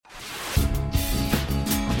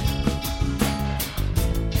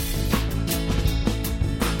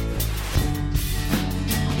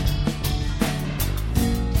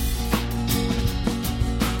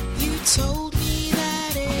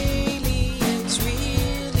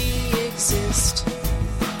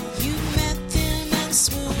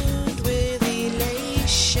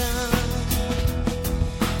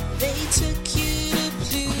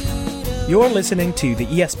You're listening to the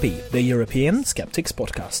ESP, the European Skeptics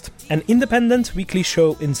Podcast, an independent weekly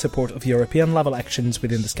show in support of European-level actions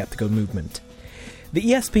within the skeptical movement. The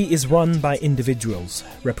ESP is run by individuals,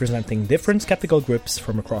 representing different skeptical groups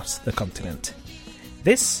from across the continent.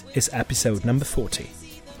 This is episode number 40.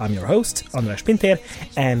 I'm your host, András Pintér,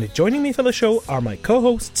 and joining me for the show are my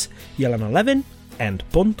co-hosts, Jelena Levin and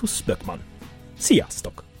Pontus Böckman.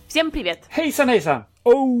 Sziasztok! Всем привет! Hejsan hejsan!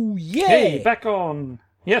 Oh, yeah! Hey, back on!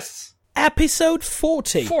 Yes! Episode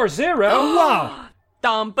 40! 40! Oh, wow!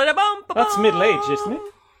 That's middle age, isn't it?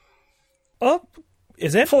 Oh,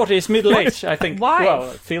 is it? 40 is middle age, I think. Why?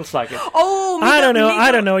 Well, it feels like it. Oh, I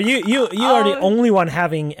don't know. You are the only one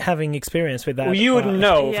having experience with that. Well, you wouldn't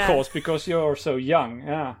know, yeah. of course, because you're so young.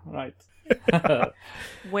 Yeah, right.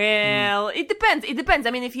 Well, it depends. It depends.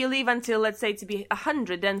 I mean, if you live until, let's say, to be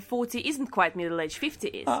 100, then 40 isn't quite middle age. 50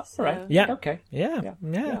 is. So. Right. Yeah. Okay. Yeah.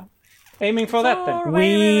 Aiming for that then.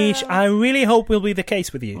 I really hope will be the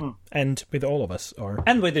case with you and with all of us,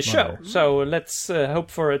 And with the show. So let's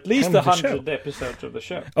hope for at least And with the 100 show. episodes of the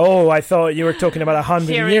show. Oh, I thought you were talking about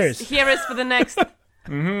 100 years. Here is for the next.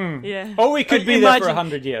 Yeah. Oh, we could be there for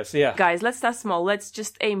 100 years, yeah. Guys, let's start small. Let's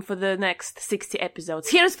just aim for the next 60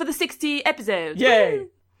 episodes. Here's for the 60 episodes. Yay!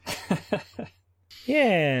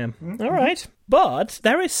 Yeah. All right. But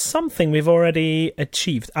there is something we've already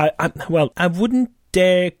achieved. I wouldn't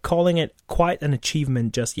dare calling it quite an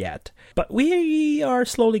achievement just yet, but we are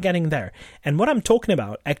slowly getting there. And what I'm talking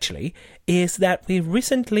about, actually, is that we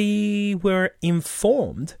recently were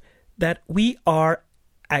informed that we are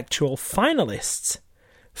actual finalists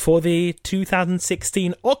for the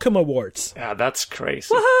 2016 Occam Awards. Yeah, that's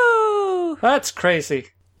crazy. Woohoo! That's crazy.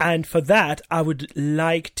 And for that, I would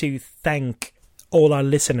like to thank all our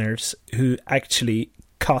listeners who actually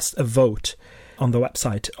cast a vote on the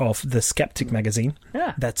website of The Skeptic magazine.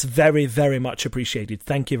 Yeah. That's very, very much appreciated.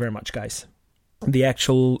 Thank you very much, guys. The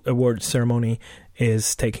actual award ceremony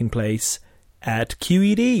is taking place at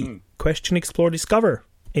QED, Question, Explore, Discover,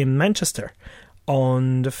 in Manchester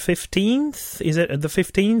on the 15th. Is it the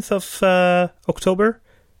 15th of October?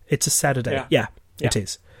 It's a Saturday. Yeah, it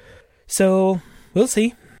is. So, we'll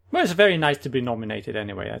see. Well, it's very nice to be nominated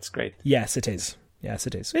anyway. That's great. Yes, it is.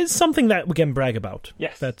 It's something that we can brag about.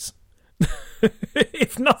 Yes. That's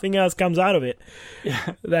if nothing else comes out of it,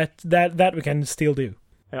 that we can still do.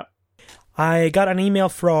 Yeah. I got an email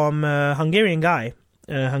from a Hungarian guy,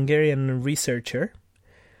 a Hungarian researcher,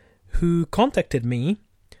 who contacted me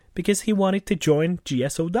because he wanted to join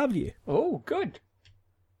GSOW. Oh, good.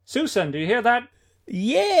 Susan, do you hear that?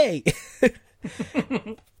 Yay!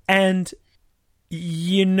 And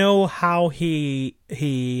you know how he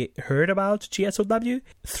heard about GSOW?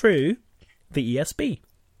 Through the ESP.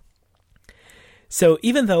 So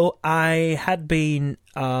even though I had been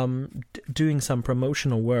doing some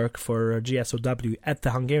promotional work for GSOW at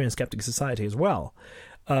the Hungarian Skeptic Society as well,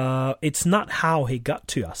 it's not how he got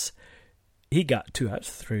to us. He got to us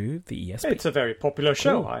through the ESP. It's a very popular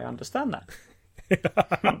show, Cool. I understand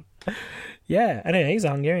that. Yeah, anyway, he's a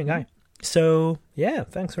Hungarian guy. So, yeah,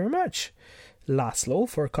 thanks very much, Laszlo,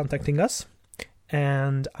 for contacting us.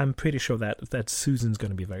 And I'm pretty sure that Susan's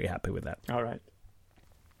going to be very happy with that. All right.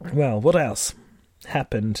 Well, what else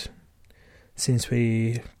happened since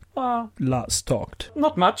we last talked?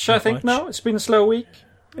 Not much, I think. much. No, it's been a slow week.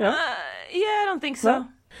 Yeah. Yeah, I don't think so. No.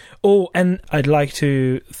 Oh, and I'd like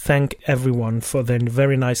to thank everyone for their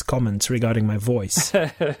very nice comments regarding my voice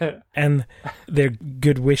and their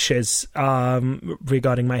good wishes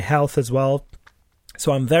regarding my health as well.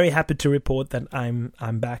 So I'm very happy to report that I'm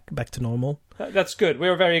back to normal. That's good.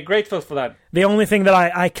 We're very grateful for that. The only thing that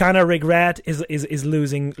I kind of regret is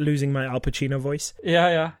losing my Al Pacino voice.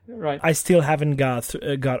 Yeah, right. I still haven't got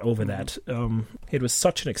over that. It was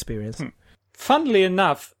such an experience. Funnily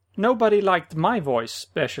enough, nobody liked my voice,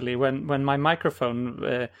 especially when my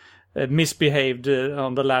microphone misbehaved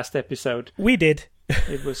on the last episode. We did.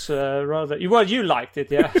 It was rather... Well, you liked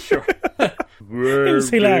it, yeah, sure. It was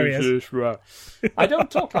hilarious. I don't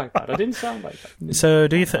talk like that. I didn't sound like that. So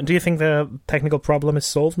do you think the technical problem is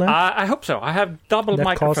solved now? I hope so. I have double That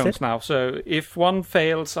caused microphones it? now, so if one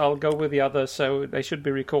fails, I'll go with the other, so they should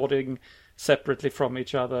be recording separately from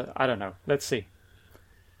each other. I don't know. Let's see.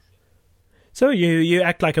 So you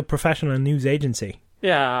act like a professional news agency.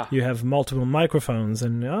 Yeah. You have multiple microphones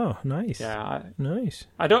and nice. Yeah. Nice.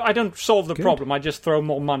 I don't solve the Good. problem. I just throw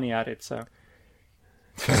more money at it, so...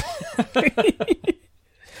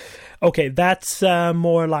 Okay, that's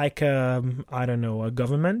more like I don't know, a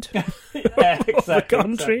government Yeah, of a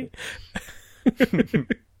country. Exactly.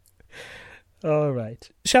 All right.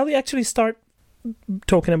 Shall we actually start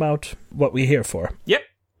talking about what we're here for? Yep,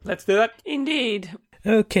 let's do that. Indeed.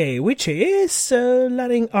 Okay, which is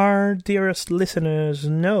letting our dearest listeners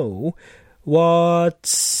know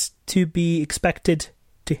what's to be expected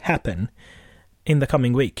to happen in the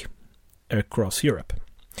coming week across Europe.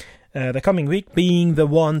 The coming week being the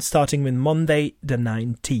one starting with Monday the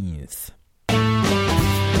 19th.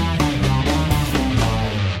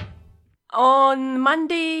 On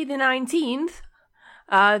Monday the 19th,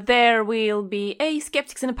 there will be a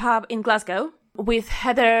Skeptics in a Pub in Glasgow with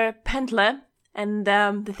Heather Pentler, and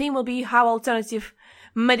the theme will be How Alternative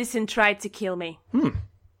Medicine Tried to Kill Me.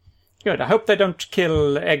 Good. I hope they don't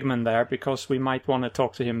kill Eggman there, because we might want to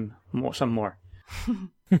talk to him some more.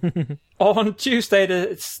 On Tuesday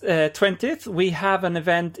the 20th, we have an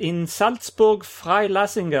event in Salzburg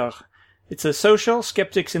Freilasinger. It's a social,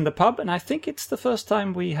 Skeptics in the Pub, and I think it's the first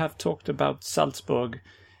time we have talked about Salzburg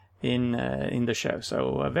in the show,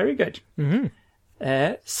 so very good. Mm-hmm.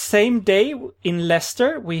 Same day in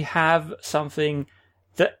Leicester, we have something,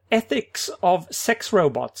 The Ethics of Sex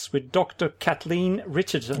Robots, with Dr. Kathleen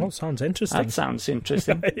Richardson. Oh, sounds interesting. That sounds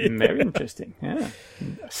interesting. Very interesting, yeah.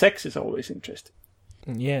 Sex is always interesting.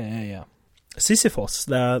 Yeah. Sisyphos,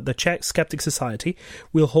 the Czech Skeptic Society,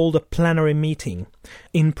 will hold a plenary meeting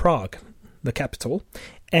in Prague, the capital,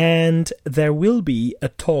 and there will be a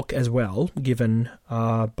talk as well given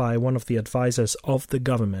by one of the advisors of the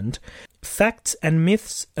government. Facts and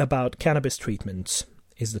Myths About Cannabis Treatments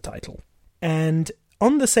is the title. And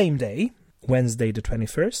on the same day, Wednesday the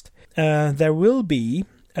 21st, there will be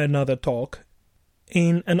another talk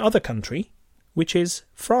in another country, which is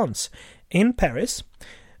France, in Paris,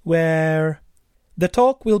 where the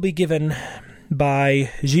talk will be given by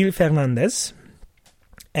Gilles Fernandez,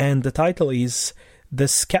 and the title is The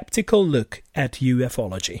Skeptical Look at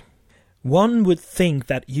Ufology. One would think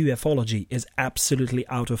that ufology is absolutely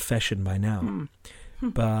out of fashion by now,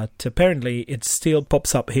 but apparently it still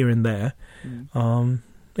pops up here and there.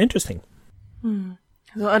 Interesting.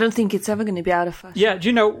 So I don't think it's ever going to be out of fashion. Yeah, do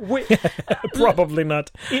you know... Probably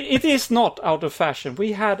not. It is not out of fashion.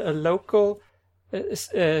 We had a local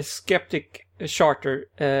skeptic charter,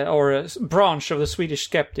 or a branch of the Swedish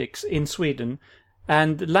skeptics in Sweden,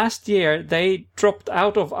 and last year they dropped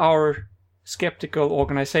out of our skeptical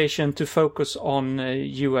organization to focus on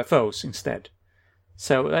UFOs instead.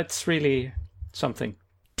 So that's really something.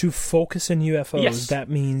 To focus on UFOs, yes. That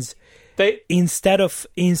means instead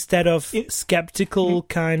of skeptical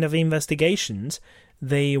kind of investigations,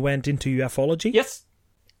 they went into ufology? Yes.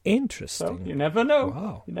 Interesting. So you never know.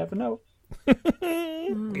 Wow. You never know.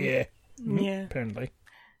 Yeah. Yeah. Apparently.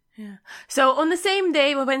 Yeah. So on the same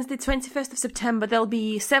day, Wednesday, 21st of September, there'll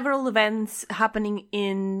be several events happening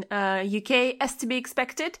in UK, as to be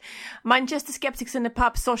expected. Manchester Skeptics in the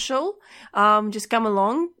Pub social. Just come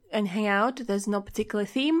along and hang out. There's no particular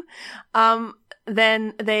theme.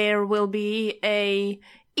 Then there will be a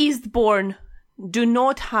Eastbourne Do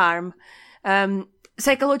Not Harm,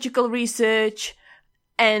 psychological research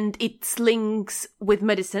and its links with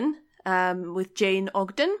medicine, with Jane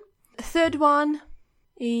Ogden. Third one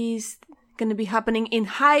is going to be happening in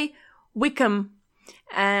High Wycombe,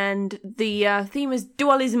 and the theme is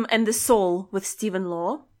Dualism and the Soul with Stephen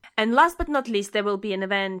Law. And last but not least, there will be an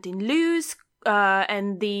event in Lewes,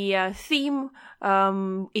 and the theme,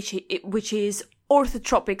 which is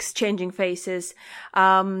Orthotropics Changing Faces,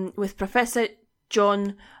 with Professor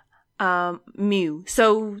John Mew.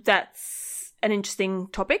 So that's an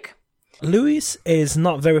topic. Lewis is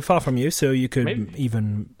not very far from you, so you could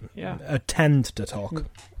even attend the talk.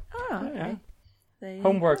 Oh, okay.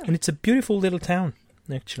 Homework. And it's a beautiful little town,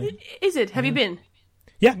 actually. Is it? Have you been?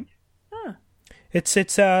 Yeah. Oh. It's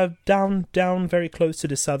down very close to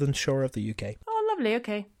the southern shore of the UK. Oh, lovely.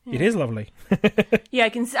 Okay. Yeah. It is lovely. Yeah, I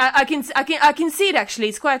can see it actually.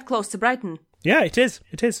 It's quite close to Brighton. Yeah, it is.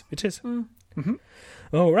 Mm-hmm.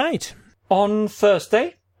 All right. On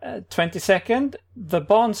Thursday, 22nd, the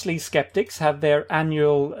Barnsley Skeptics have their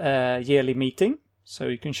annual yearly meeting, so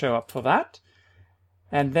you can show up for that.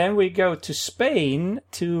 And then we go to Spain,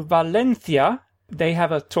 to Valencia. They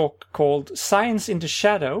have a talk called Science in the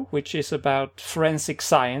Shadow, which is about forensic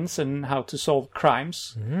science and how to solve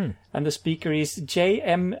crimes. Mm. And the speaker is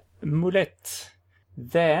J.M. Mulet.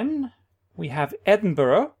 Then we have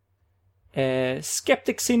Edinburgh.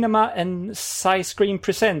 Skeptic Cinema and Sci-Screen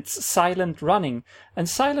presents Silent Running. And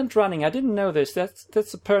Silent Running, I didn't know this,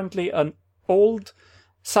 that's apparently an old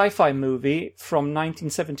sci-fi movie from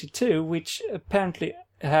 1972, which apparently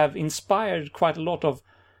have inspired quite a lot of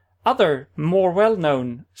other more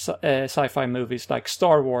well-known sci-fi movies like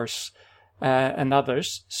Star Wars and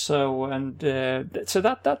others. So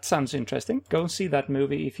that sounds interesting. Go and see that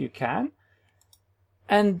movie if you can.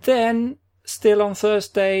 And then, still on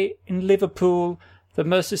Thursday in Liverpool, the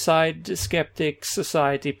Merseyside Skeptic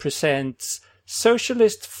Society presents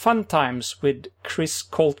Socialist Fun Times with Chris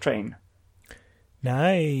Coltrane.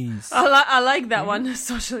 Nice. I like that one,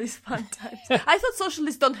 socialist fun times. I thought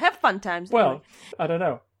socialists don't have fun times. Well, anyway. I don't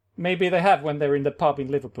know. Maybe they have when they're in the pub in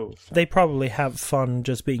Liverpool. So. They probably have fun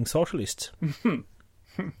just being socialists.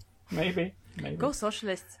 Maybe. Go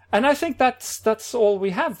socialists. And I think that's all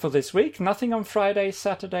we have for this week. Nothing on Friday,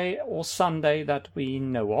 Saturday or Sunday that we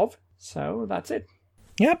know of. So that's it.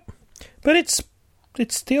 Yep. But it's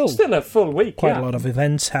still a full week. Quite a lot of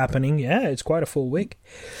events happening. Yeah, it's quite a full week.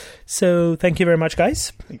 So thank you very much,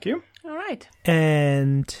 guys. Thank you. All right.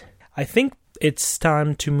 And I think it's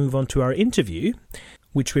time to move on to our interview,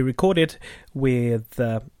 which we recorded with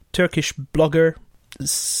Turkish blogger,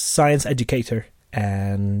 science educator,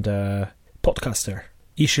 and podcaster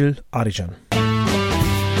Isil Arican.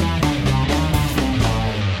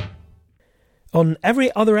 On every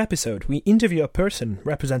other episode, we interview a person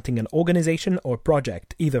representing an organization or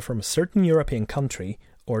project, either from a certain European country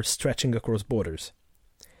or stretching across borders.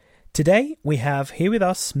 Today, we have here with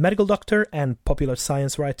us medical doctor and popular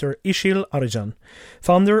science writer Isil Arican,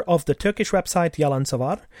 founder of the Turkish website Yalan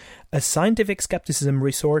Savar, a scientific skepticism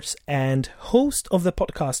resource, and host of the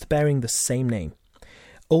podcast bearing the same name.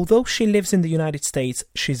 Although she lives in the United States,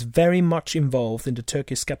 she's very much involved in the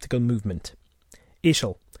Turkish skeptical movement.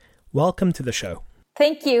 Isil, welcome to the show.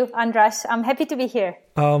 Thank you, Andras. I'm happy to be here.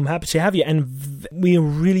 I'm happy to have you, and we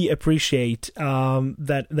really appreciate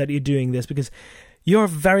that you're doing this, because you're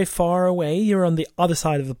very far away. You're on the other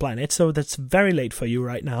side of the planet, so that's very late for you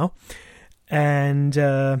right now. And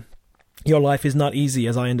your life is not easy,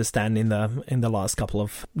 as I understand, in the last couple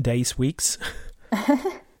of days, weeks.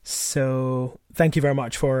 So thank you very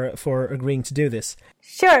much for agreeing to do this.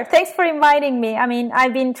 Sure. Thanks for inviting me. I mean,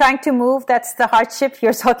 I've been trying to move. That's the hardship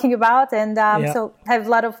you're talking about. And so I have a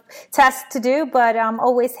lot of tasks to do, but I'm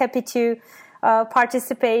always happy to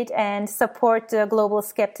participate and support global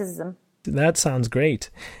skepticism. That sounds great.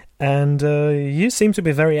 And you seem to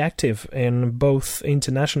be very active in both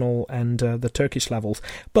international and the Turkish levels.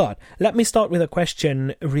 But let me start with a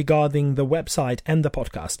question regarding the website and the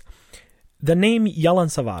podcast. The name Yalan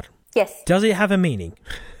Savar. Yes. Does it have a meaning?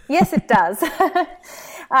 Yes, it does.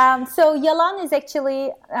 So yalan is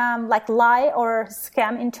actually like lie or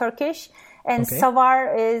scam in Turkish. And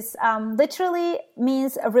savar is literally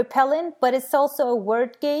means repellent, but it's also a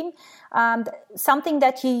word game. Something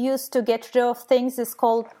that you use to get rid of things is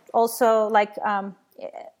called also like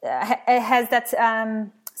it has that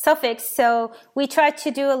suffix. So we try to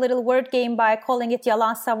do a little word game by calling it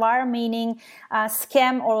yalan savar, meaning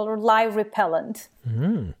scam or lie repellent.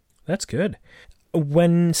 That's good.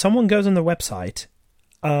 When someone goes on the website,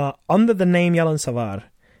 under the name Yalan Savar,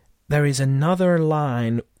 there is another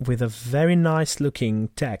line with a very nice looking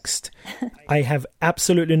text. I have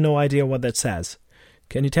absolutely no idea what that says.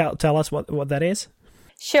 Can you tell us what that is?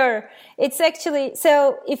 Sure. It's actually,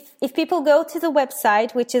 so if people go to the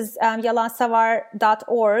website, which is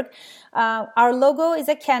yalansavar.org, our logo is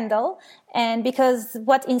a candle. And because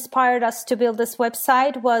what inspired us to build this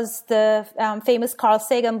website was the famous Carl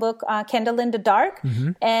Sagan book, Candle in the Dark.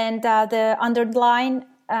 Mm-hmm. And the underline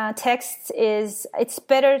text is, it's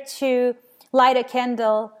better to light a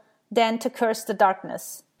candle than to curse the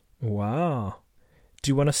darkness. Wow.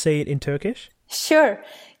 Do you want to say it in Turkish? Sure.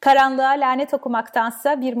 Karanlığa lanet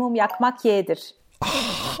okumaktansa bir mum yakmak yeğdir.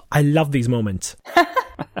 Oh, I love these moments.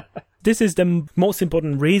 This is the most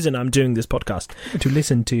important reason I'm doing this podcast, to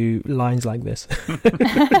listen to lines like this.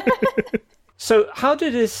 So how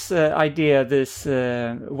did this idea, this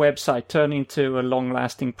website, turn into a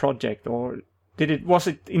long-lasting project? Or was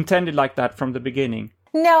it intended like that from the beginning?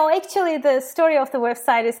 No, actually the story of the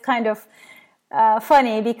website is kind of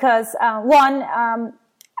funny because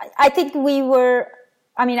I think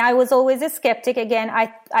I was always a skeptic. Again,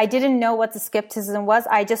 I didn't know what the skepticism was.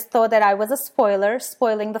 I just thought that I was a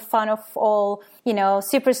spoiling the fun of all,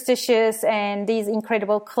 superstitious and these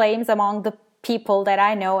incredible claims among the people that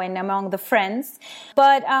I know and among the friends.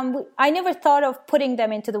 But I never thought of putting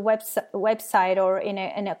them into the website or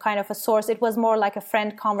in a kind of a source. It was more like a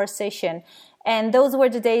friend conversation. And those were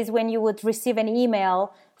the days when you would receive an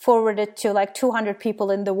email forwarded to like 200 people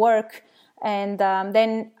in the work. And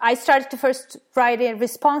then I started to first write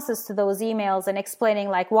responses to those emails and explaining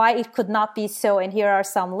like why it could not be so. And here are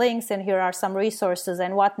some links and here are some resources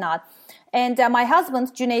and whatnot. And my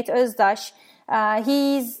husband, Cüneyt Özdaş,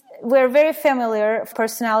 we're very familiar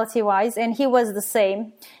personality-wise, and he was the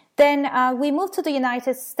same. Then we moved to the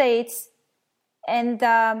United States, and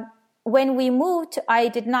when we moved, I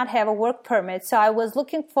did not have a work permit. So I was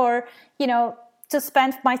looking for, to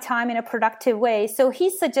spend my time in a productive way. So he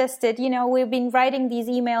suggested, we've been writing these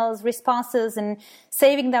emails, responses, and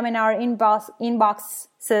saving them in our inboxes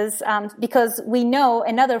because we know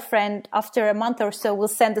another friend after a month or so will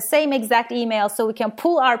send the same exact email, so we can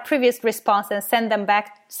pull our previous response and send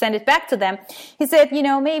it back to them. He said,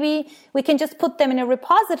 maybe we can just put them in a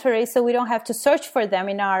repository so we don't have to search for them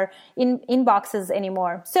in our inboxes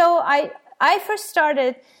anymore. So I first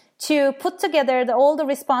started to put together all the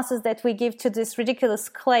responses that we give to these ridiculous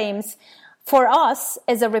claims for us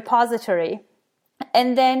as a repository.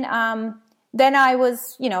 And then I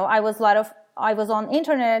was on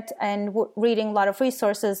internet and reading a lot of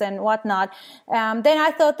resources and whatnot. Then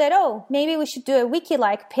I thought that, maybe we should do a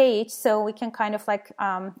wiki-like page so we can kind of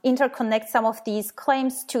interconnect some of these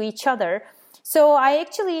claims to each other. So I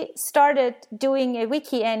actually started doing a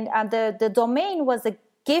wiki, and the domain was a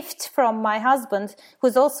gift from my husband,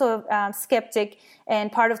 who's also a skeptic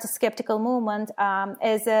and part of the skeptical movement,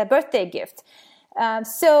 as a birthday gift.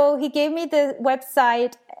 So he gave me the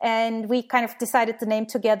website, and we kind of decided the name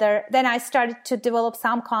together. Then I started to develop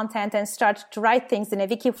some content and started to write things in a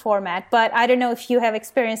wiki format. But I don't know if you have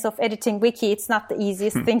experience of editing wiki. It's not the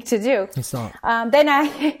easiest thing to do. It's not. Then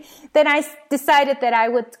I decided that I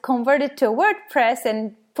would convert it to WordPress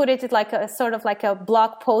and put it like a sort of like a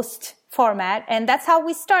blog post format, and that's how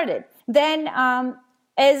we started. Then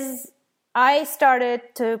as I started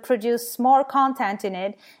to produce more content in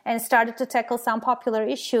it and started to tackle some popular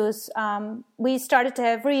issues, we started to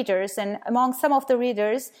have readers, and among some of the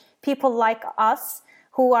readers, people like us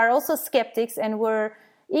who are also skeptics and were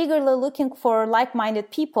eagerly looking for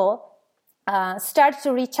like-minded people, started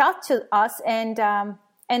to reach out to us,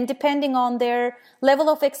 and depending on their level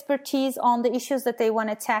of expertise on the issues that they want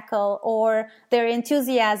to tackle or their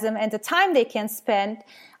enthusiasm and the time they can spend,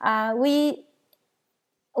 we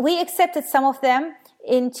accepted some of them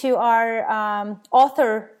into our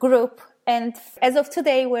author group. And as of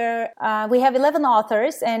today, we have 11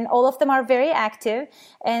 authors, and all of them are very active,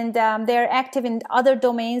 and they're active in other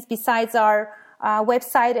domains besides our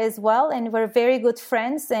website as well. And we're very good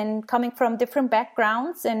friends and coming from different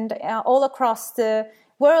backgrounds and all across the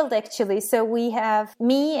world, actually. So we have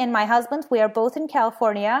me and my husband. We are both in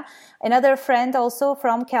California. Another friend also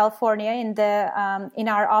from California in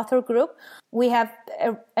our author group. We have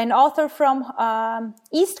an author from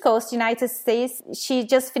East Coast, United States. She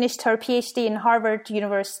just finished her PhD in Harvard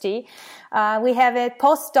University. We have a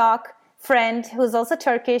postdoc friend who's also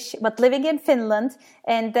Turkish but living in Finland,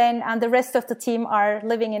 and then the rest of the team are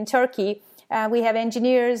living in Turkey. We have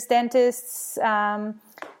engineers, dentists,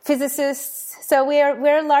 physicists. So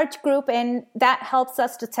we're a large group, and that helps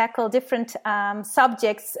us to tackle different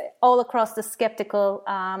subjects all across the skeptical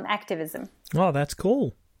activism. Oh, that's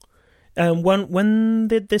cool. When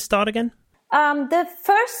did this start again? The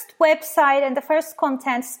first website and the first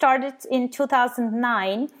content started in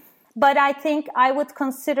 2009, but I think I would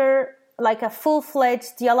consider like a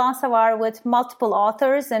full-fledged Yalan Savar with multiple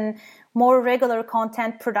authors and more regular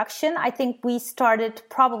content production, I think we started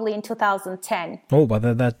probably in 2010. Oh, but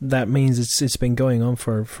that means it's been going on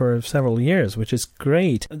for several years, which is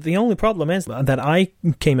great. The only problem is that I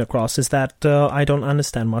came across is that I don't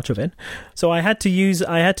understand much of it. So I had to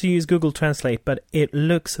use Google Translate, but it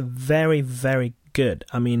looks very, very good.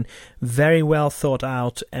 I mean, very well thought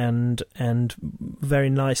out and very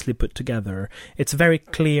nicely put together. It's very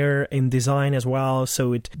clear in design as well,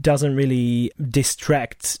 so it doesn't really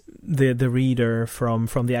distract the reader from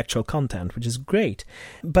the actual content, which is great.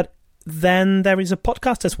 But then there is a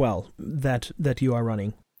podcast as well that you are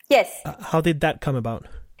running. Yes. How did that come about?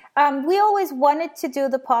 We always wanted to do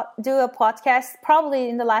a podcast, probably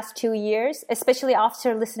in the last 2 years, especially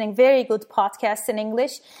after listening very good podcasts in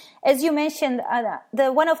English. As you mentioned,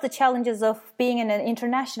 one of the challenges of being in an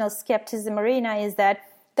international skepticism arena is that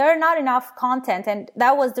there are not enough content, and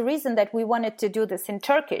that was the reason that we wanted to do this in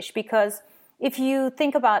Turkish, because if you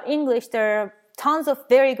think about English, there are tons of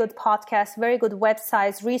very good podcasts, very good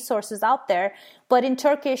websites, resources out there. But in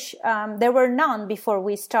Turkish, there were none before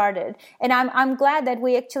we started. And I'm glad that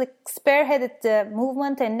we actually spearheaded the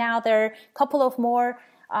movement, and now there are a couple of more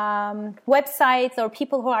websites or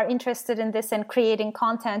people who are interested in this and creating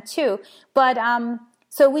content too. But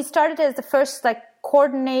so we started as the first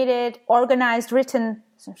coordinated, organized, written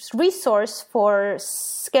resource for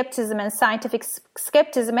skepticism and scientific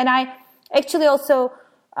skepticism. And I actually also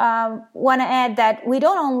want to add that we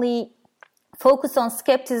don't only focus on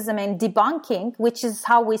skepticism and debunking, which is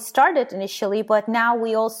how we started initially, but now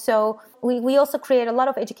we also create a lot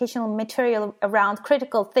of educational material around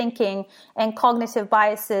critical thinking and cognitive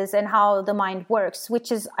biases and how the mind works,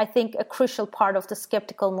 which is, I think, a crucial part of the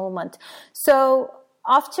skeptical movement. So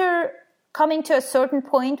after coming to a certain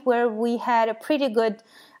point where we had a pretty good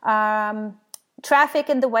traffic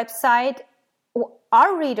in the website,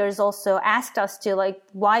 our readers also asked us to, like,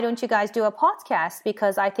 why don't you guys do a podcast?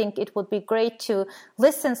 Because I think it would be great to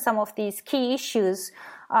listen some of these key issues,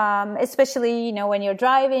 especially, you know, when you're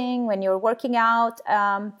driving, when you're working out.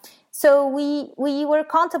 So we were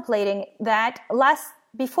contemplating that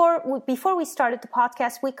before we started the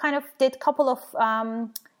podcast, we kind of did a couple of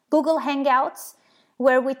Google Hangouts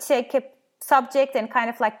where we take a subject and kind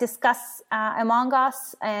of like discuss among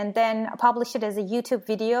us and then publish it as a YouTube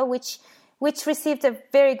video, which received a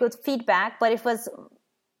very good feedback, but it was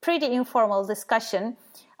pretty informal discussion.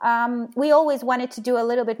 We always wanted to do a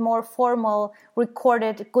little bit more formal,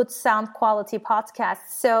 recorded, good sound quality podcasts.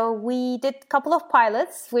 So we did a couple of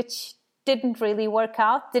pilots, which didn't really work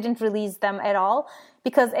out, didn't release them at all.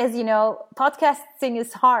 Because as you know, podcasting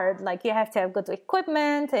is hard. Like, you have to have good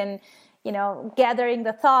equipment and, you know, gathering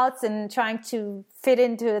the thoughts and trying to fit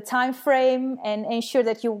into a time frame and ensure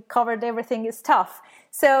that you covered everything is tough.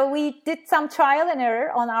 So we did some trial and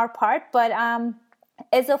error on our part, but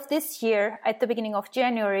as of this year, at the beginning of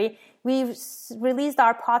January, we released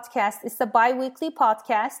our podcast. It's a bi-weekly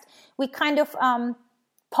podcast. We kind of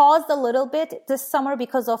paused a little bit this summer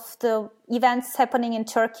because of the events happening in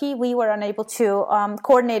Turkey. We were unable to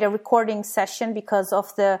coordinate a recording session because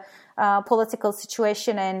of the political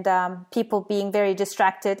situation and people being very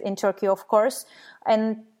distracted in Turkey, of course.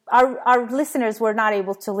 And our listeners were not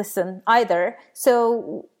able to listen either.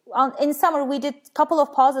 So in summer, we did a couple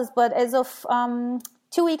of pauses, but as of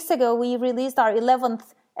 2 weeks ago, we released our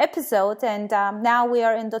 11th episode, and now we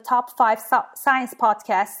are in the top 5 science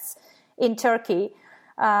podcasts in Turkey.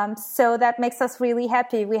 So that makes us really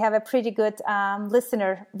happy. We have a pretty good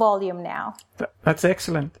listener volume now. That's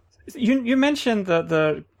excellent. You mentioned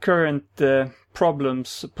the current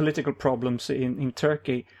problems, political problems in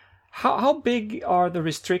Turkey. How big are the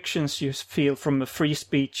restrictions you feel from a free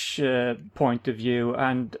speech point of view,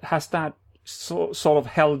 and has that sort of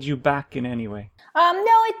held you back in any way?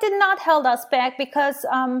 No, it did not hold us back because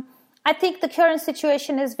I think the current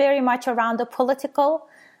situation is very much around the political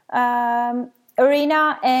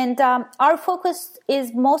arena, and our focus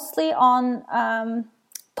is mostly on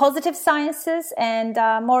positive sciences and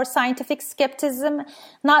more scientific skepticism,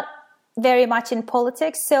 not very much in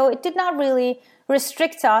politics. So it did not really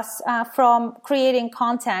restrict us from creating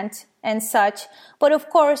content and such. But of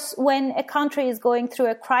course, when a country is going through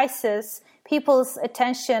a crisis, people's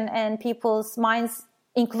attention and people's minds,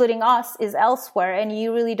 including us, is elsewhere. And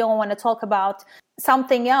you really don't want to talk about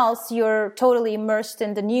something else. You're totally immersed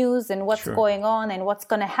in the news and what's going on and what's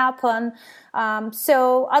going to happen.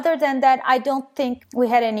 So other than that, I don't think we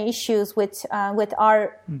had any issues with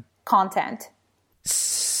our content.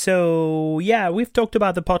 So, yeah, we've talked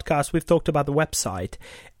about the podcast, we've talked about the website.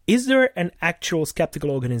 Is there an actual skeptical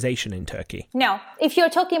organization in Turkey? No. If you're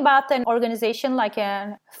talking about an organization like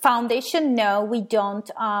a foundation, no, we don't.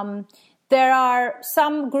 There are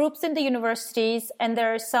some groups in the universities, and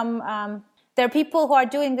there are people who are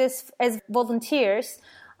doing this as volunteers,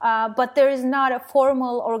 but there is not a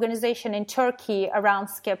formal organization in Turkey around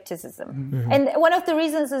skepticism. Mm-hmm. And one of the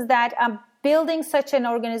reasons is that building such an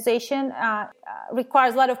organization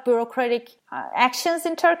requires a lot of bureaucratic actions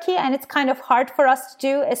in Turkey, and it's kind of hard for us to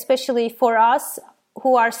do, especially for us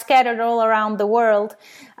who are scattered all around the world.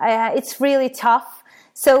 It's really tough.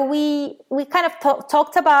 So we kind of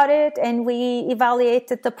talked about it, and we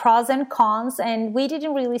evaluated the pros and cons, and we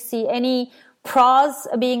didn't really see any pros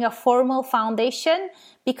being a formal foundation,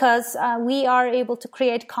 because we are able to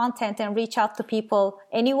create content and reach out to people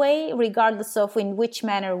anyway, regardless of in which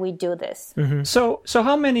manner we do this. Mm-hmm. So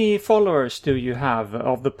how many followers do you have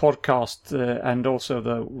of the podcast and also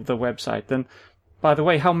the website? And by the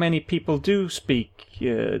way, how many people do speak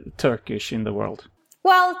Turkish in the world?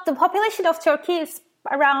 Well, the population of Turkey is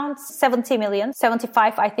around 70 million,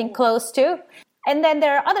 75, I think, close to. And then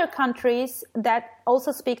there are other countries that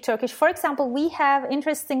also speak Turkish. For example, we have,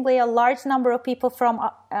 interestingly, a large number of people from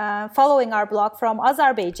following our blog from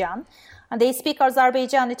Azerbaijan. And they speak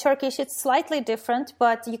Azerbaijani Turkish. It's slightly different,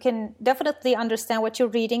 but you can definitely understand what you're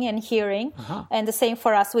reading and hearing. Uh-huh. And the same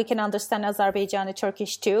for us. We can understand Azerbaijani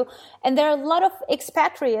Turkish too. And there are a lot of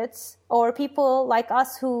expatriates or people like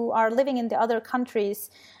us who are living in the other countries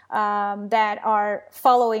that are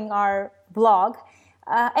following our blog.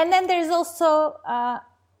 And then there's also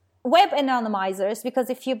web anonymizers, because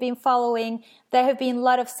if you've been following, there have been a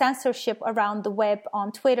lot of censorship around the web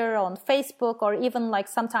on Twitter, on Facebook, or even like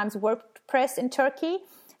sometimes WordPress in Turkey.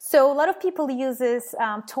 So a lot of people uses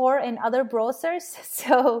Tor and other browsers.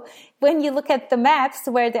 So when you look at the maps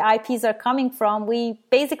where the IPs are coming from, we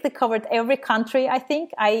basically covered every country, I think.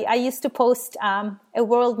 I used to post a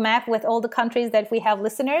world map with all the countries that we have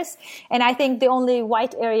listeners. And I think the only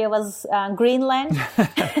white area was Greenland.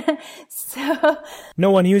 So no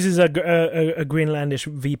one uses a Greenlandish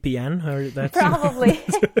VPN? Or that's probably.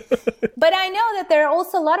 But I know that there are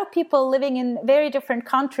also a lot of people living in very different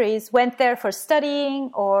countries, went there for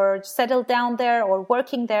studying or settled down there or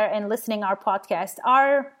working there and listening our podcast.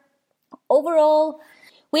 Our overall,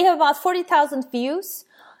 we have about 40,000 views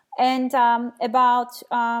and about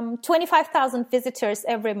 25,000 visitors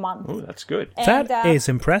every month. Oh, that's good. And, that is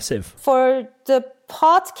impressive. For the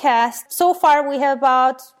podcast, so far we have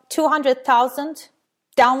about 200,000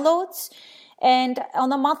 downloads. And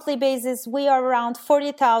on a monthly basis, we are around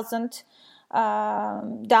 40,000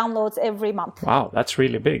 downloads every month. Wow, that's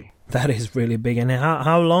really big. That is really big. And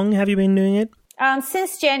how long have you been doing it?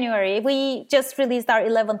 Since January. We just released our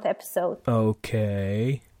 11th episode.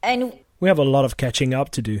 Okay. And we have a lot of catching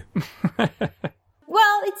up to do.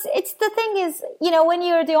 Well, it's the thing is, when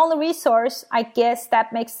you're the only resource, I guess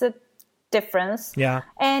that makes a difference. Yeah.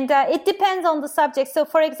 And it depends on the subject. So,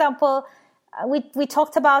 for example, we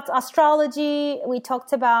talked about astrology, we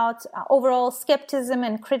talked about overall skepticism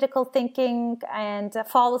and critical thinking and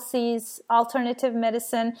fallacies, alternative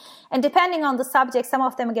medicine. And depending on the subject, some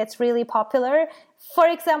of them gets really popular. For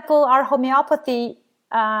example, our homeopathy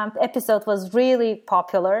episode was really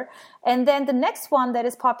popular. And then the next one that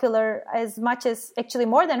is popular as much as actually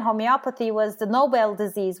more than homeopathy was the Nobel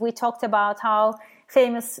disease. We talked about how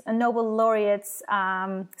famous Nobel laureates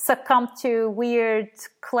succumbed to weird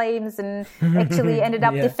claims and actually ended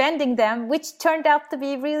up defending them, which turned out to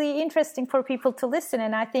be really interesting for people to listen.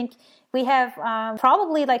 And I think we have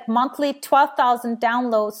probably like monthly 12,000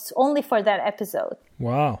 downloads only for that episode.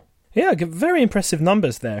 Wow. Yeah, very impressive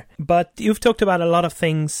numbers there. But you've talked about a lot of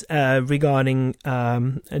things regarding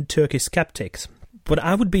Turkish skeptics. What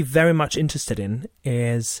I would be very much interested in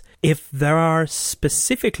is if there are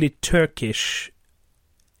specifically Turkish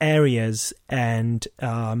areas and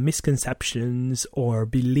misconceptions or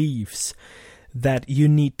beliefs that you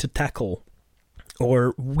need to tackle,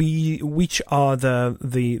 or which are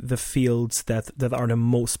the fields that are the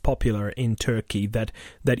most popular in Turkey that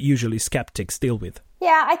usually skeptics deal with?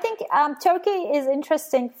 Yeah, I think Turkey is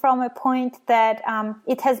interesting from a point that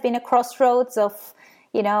it has been a crossroads of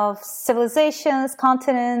civilizations,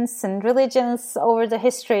 continents, and religions over the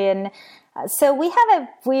history. And so we have a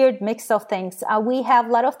weird mix of things. We have a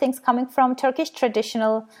lot of things coming from Turkish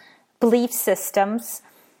traditional belief systems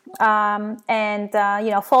and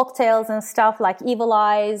folk tales and stuff like evil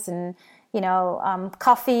eyes and,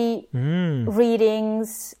 coffee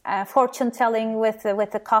readings, fortune telling with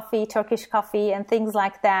the coffee, Turkish coffee and things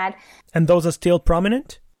like that. And those are still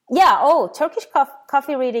prominent? Yeah. Turkish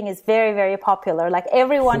coffee reading is very, very popular. Like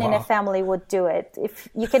everyone in a family would do it. If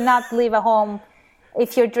you cannot leave a home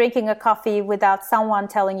if you're drinking a coffee without someone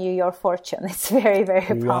telling you your fortune. It's very, very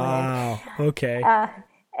prominent. Wow. Okay.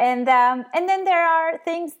 And then there are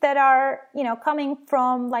things that are, coming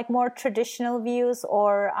from like more traditional views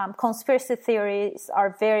or conspiracy theories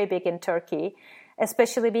are very big in Turkey,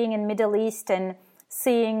 especially being in Middle East and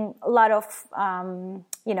seeing a lot of,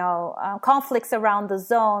 conflicts around the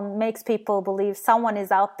zone makes people believe someone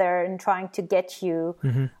is out there and trying to get you.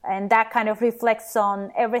 Mm-hmm. And that kind of reflects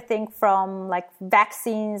on everything from like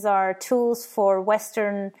vaccines or tools for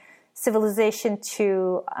Western civilization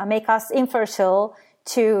to make us infertile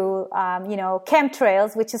to,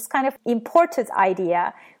 chemtrails, which is kind of imported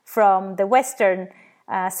idea from the Western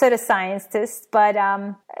pseudoscientists, but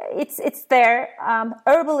it's there.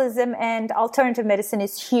 Herbalism and alternative medicine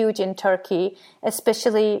is huge in Turkey,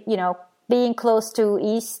 especially, being close to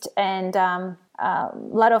East and a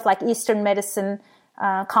lot of like Eastern medicine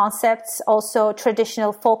concepts, also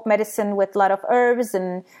traditional folk medicine with a lot of herbs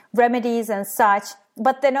and remedies and such.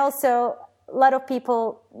 But then also a lot of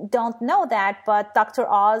people don't know that, but Dr.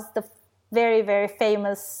 Oz, the very, very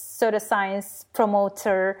famous pseudoscience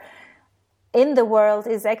promoter in the world,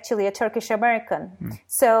 is actually a Turkish American.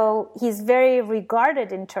 So he's very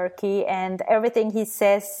regarded in Turkey, and everything he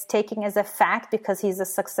says taking as a fact because he's a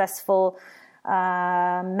successful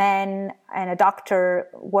man and a doctor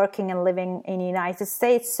working and living in the United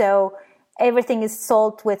States. So everything is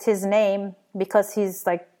sold with his name because he's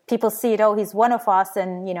like, people see it, he's one of us,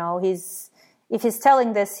 and if he's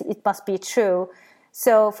telling this, it must be true.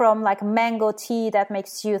 So from like mango tea that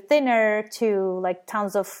makes you thinner to like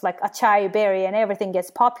tons of like acai berry, and everything gets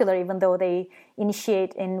popular even though they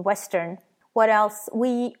initiate in Western. What else?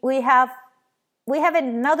 We have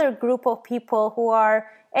another group of people who are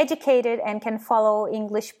educated and can follow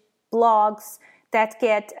English blogs that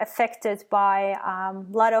get affected by a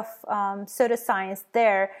lot of pseudoscience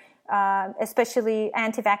there, especially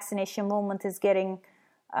anti-vaccination movement is getting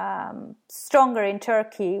stronger in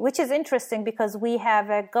Turkey, which is interesting because we have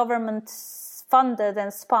a government-funded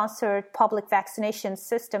and sponsored public vaccination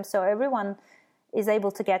system, so everyone is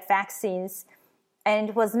able to get vaccines, and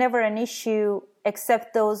it was never an issue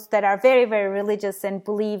except those that are very, very religious and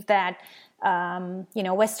believe that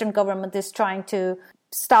Western government is trying to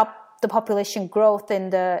stop the population growth in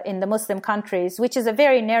the Muslim countries, which is a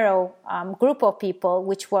very narrow group of people,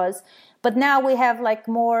 but now we have like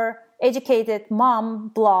more educated mom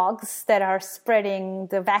blogs that are spreading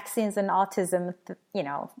the vaccines and autism,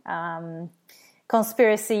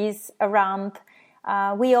 conspiracies around.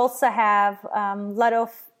 We also have a lot of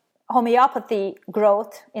homeopathy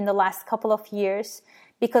growth in the last couple of years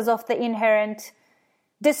because of the inherent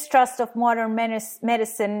distrust of modern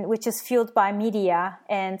medicine, which is fueled by media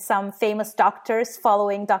and some famous doctors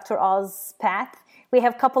following Dr. Oz's path. We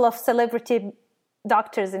have a couple of celebrity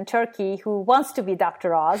doctors in Turkey who wants to be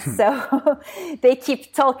Dr. Oz. So they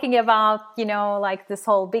keep talking about, like this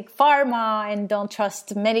whole big pharma and don't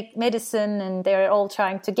trust medicine, and they're all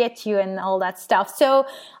trying to get you and all that stuff. So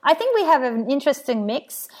I think we have an interesting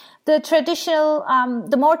mix.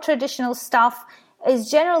 The more traditional stuff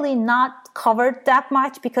is generally not covered that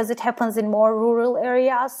much because it happens in more rural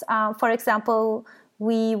areas. For example,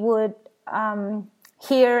 we would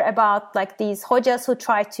hear about like these hojas who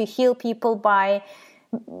try to heal people by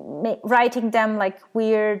writing them like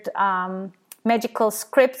weird magical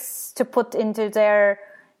scripts to put into their,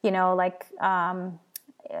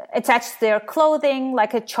 attach to their clothing,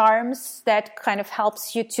 like a charms that kind of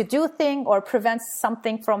helps you to do thing or prevents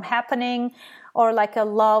something from happening, or like a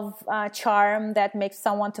love charm that makes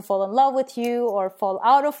someone to fall in love with you or fall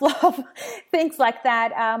out of love, things like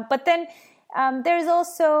that. But then there's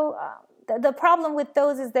also the problem with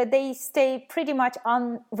those is that they stay pretty much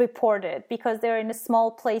unreported because they're in the small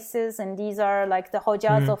places, and these are like the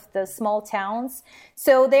hojas of the small towns.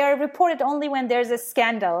 So they are reported only when there's a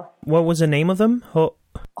scandal. What was the name of them?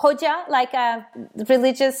 Hoja, like a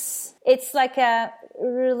religious, it's like a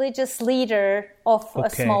religious leader of a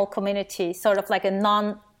small community, sort of like a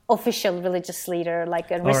non-official religious leader,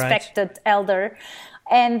 like a respected elder.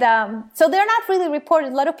 And so they're not really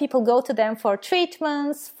reported. A lot of people go to them for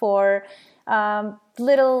treatments, for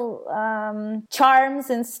little charms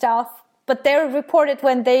and stuff. But they're reported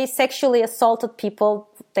when they sexually assaulted people.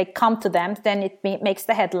 They come to them, then it makes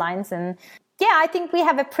the headlines. And yeah, I think we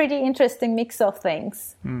have a pretty interesting mix of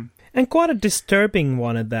things. And quite a disturbing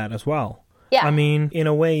one at that as well. Yeah. I mean, in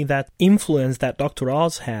a way, that influence that Dr.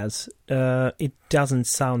 Oz has, it doesn't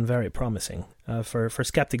sound very promising for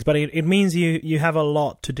skeptics. But it means you have a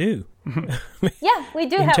lot to do. Yeah, we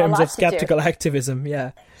do have a lot to do. In terms of skeptical activism,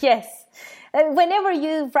 yeah. Yes. Whenever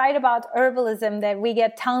you write about herbalism, that we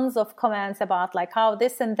get tons of comments about like how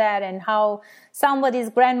this and that, and how somebody's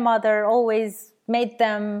grandmother always made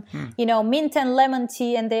them, mint and lemon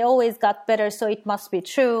tea, and they always got better, so it must be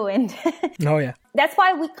true. And oh yeah, that's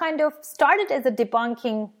why we kind of started as a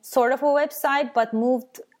debunking sort of a website, but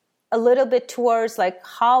moved a little bit towards like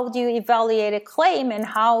how do you evaluate a claim and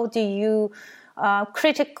how do you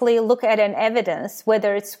critically look at an evidence,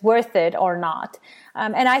 whether it's worth it or not.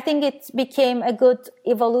 And I think it became a good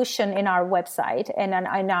evolution in our website and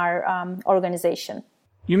in our organization.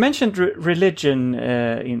 You mentioned religion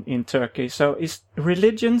in Turkey. So is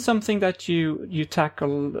religion something that you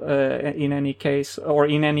tackle in any case or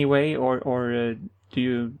in any way, or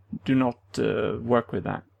do not work with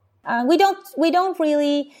that? We don't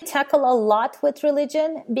really tackle a lot with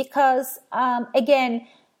religion because again,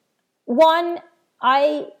 one,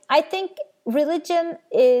 I think religion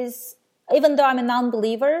is, even though I'm a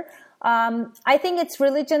non-believer, I think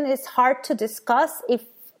religion is hard to discuss if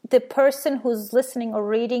the person who's listening or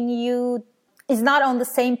reading you is not on the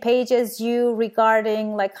same page as you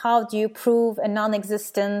regarding like how do you prove a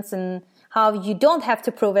non-existence and how you don't have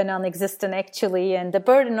to prove a non-existent actually, and the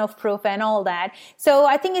burden of proof and all that. So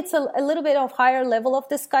I think it's a little bit of higher level of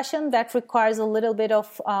discussion that requires a little bit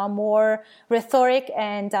of more rhetoric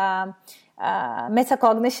and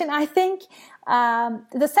metacognition, I think.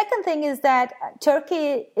 The second thing is that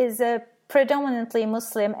Turkey is a predominantly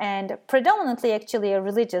Muslim and predominantly actually a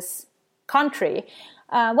religious country.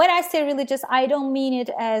 When I say religious, I don't mean it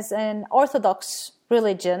as an Orthodox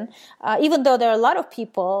religion, even though there are a lot of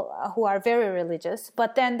people who are very religious.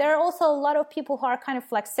 But then there are also a lot of people who are kind of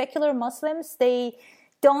like secular Muslims. They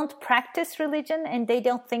don't practice religion and they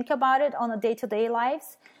don't think about it on a day-to-day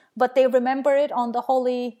lives, but they remember it on the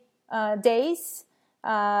holy days.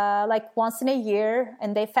 like once in a year,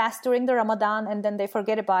 and they fast during the Ramadan and then they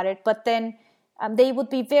forget about it. But then they would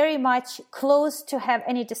be very much close to have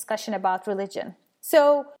any discussion about religion.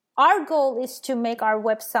 So our goal is to make our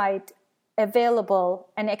website available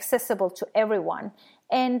and accessible to everyone.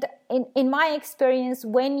 And in my experience,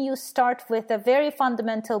 when you start with a very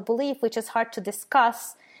fundamental belief, which is hard to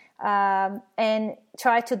discuss, and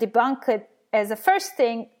try to debunk it as a first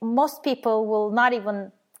thing, most people will not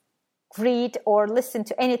even read or listen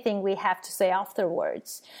to anything we have to say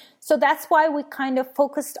afterwards. So that's why we kind of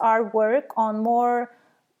focused our work on more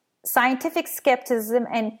scientific skepticism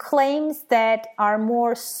and claims that are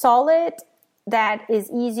more solid, that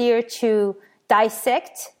is easier to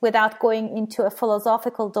dissect without going into a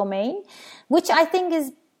philosophical domain, which I think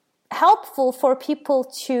is helpful for people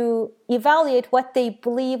to evaluate what they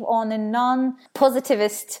believe on a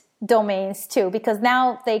non-positivist domains too, because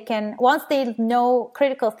now they can, once they know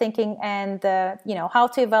critical thinking and how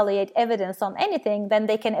to evaluate evidence on anything, then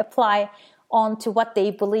they can apply onto what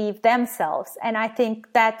they believe themselves, and I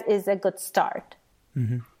think that is a good start.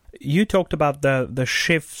 Mm-hmm. You talked about the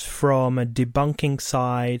shift from a debunking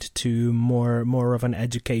side to more of an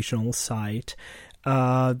educational side.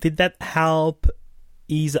 Did that help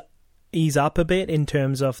ease up a bit in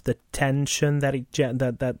terms of the tension that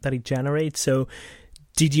it generates? So,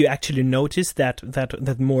 did you actually notice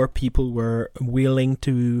that more people were willing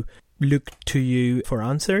to look to you for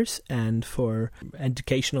answers and for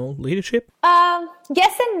educational leadership?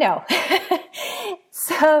 Yes and no.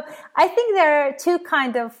 So I think there are two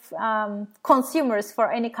kind of consumers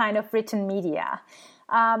for any kind of written media.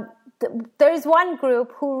 There is one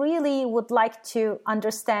group who really would like to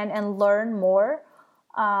understand and learn more,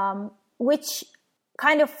 which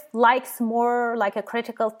kind of likes more like a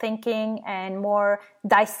critical thinking and more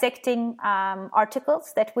dissecting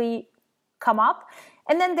articles that we come up.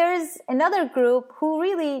 And then there's another group who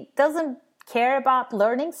really doesn't care about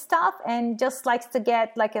learning stuff and just likes to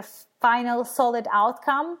get like a final solid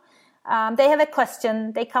outcome. They have a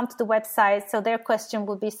question, they come to the website, so their question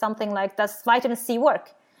would be something like, does vitamin C work?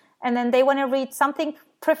 And then they want to read something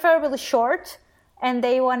preferably short, and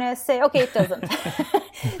they want to say, okay, it doesn't.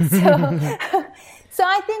 So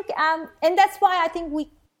I think, and that's why I think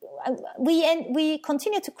we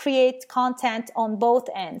continue to create content on both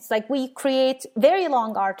ends. Like we create very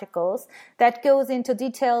long articles that goes into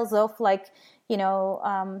details of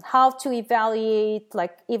how to evaluate,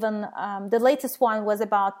 like even the latest one was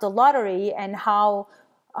about the lottery and how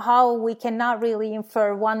we cannot really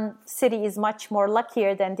infer one city is much more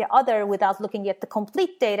luckier than the other without looking at the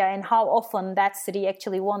complete data and how often that city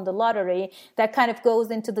actually won the lottery. That kind of goes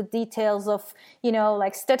into the details of,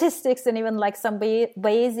 like statistics and even like some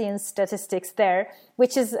Bayesian statistics there,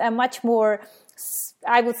 which is a much more,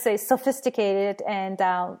 I would say, sophisticated and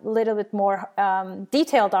a little bit more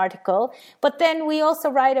detailed article. But then we also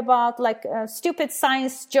write about like stupid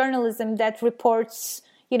science journalism that reports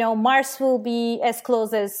Mars will be as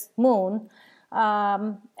close as Moon.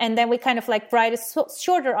 And then we kind of like write a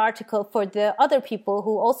shorter article for the other people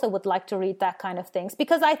who also would like to read that kind of things.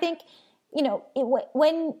 Because I think,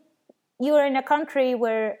 when you're in a country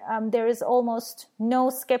where there is almost no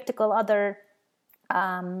skeptical other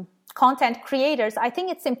content creators, I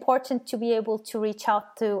think it's important to be able to reach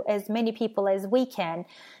out to as many people as we can,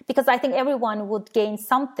 because I think everyone would gain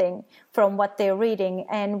something from what they're reading.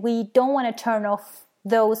 And we don't want to turn off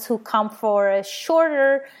those who come for a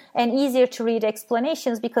shorter and easier to read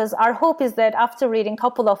explanations, because our hope is that after reading a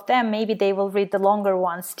couple of them, maybe they will read the longer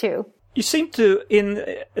ones too. You seem to, in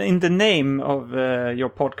the name of your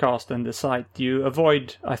podcast and the site, you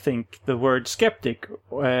avoid, I think, the word skeptic.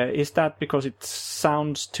 Is that because it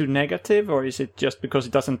sounds too negative, or is it just because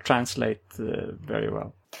it doesn't translate very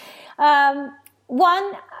well?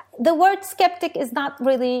 One, the word skeptic is not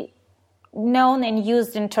really known and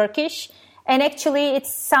used in Turkish. And actually, it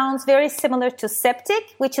sounds very similar to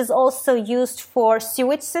septic, which is also used for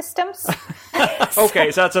sewage systems. Okay,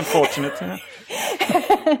 so that's unfortunate.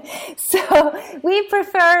 So we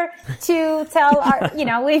prefer to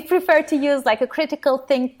we prefer to use like a critical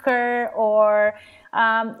thinker or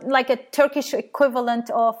like a Turkish equivalent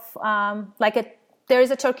of there is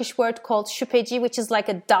a Turkish word called şüpheci, which is like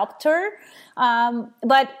a doubter.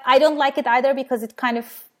 But I don't like it either because it kind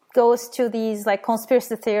of goes to these like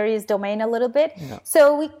conspiracy theories domain a little bit. Yeah.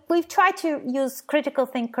 So we've tried to use critical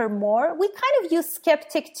thinker more. We kind of use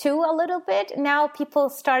skeptic too a little bit. Now people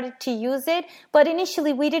started to use it, but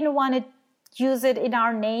initially we didn't want to use it in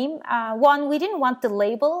our name. One, we didn't want the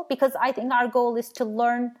label because I think our goal is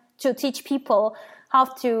to teach people how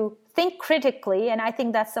to think critically. And I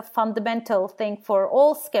think that's a fundamental thing for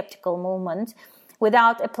all skeptical movement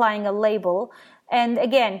without applying a label. And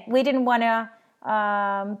again, we didn't want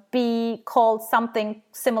to be called something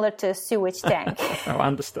similar to a sewage tank. Oh, I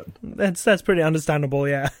understand. That's pretty understandable,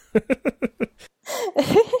 yeah.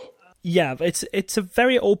 Yeah, it's a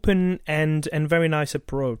very open and very nice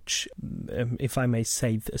approach, if I may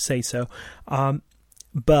say so.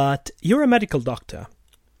 But you're a medical doctor,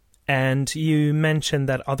 and you mentioned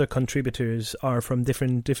that other contributors are from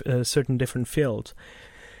certain different fields.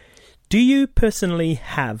 Do you personally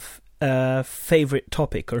have a favorite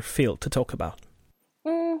topic or field to talk about?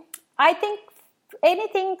 I think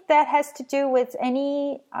anything that has to do with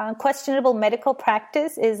any questionable medical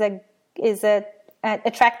practice is a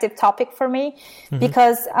attractive topic for me,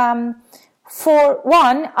 because for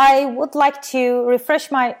one, I would like to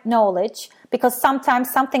refresh my knowledge, because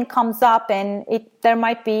sometimes something comes up and there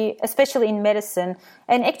might be, especially in medicine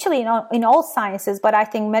and actually in all sciences, but I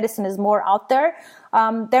think medicine is more out there.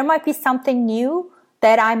 There might be something new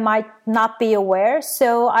that I might not be aware.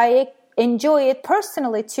 So I enjoy it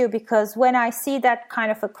personally too, because when I see that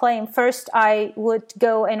kind of a claim, first I would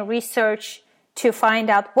go and research to find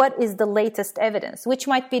out what is the latest evidence, which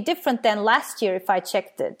might be different than last year if I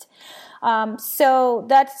checked it. So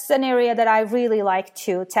that's an area that I really like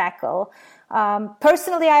to tackle.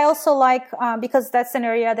 Personally, I also like, because that's an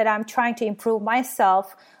area that I'm trying to improve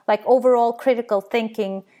myself, like overall critical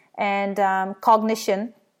thinking and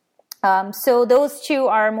cognition. So those two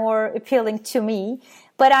are more appealing to me.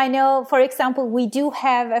 But I know, for example, we do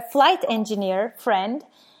have a flight engineer friend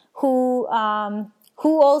who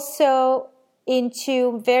also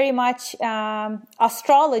into very much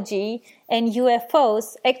astrology and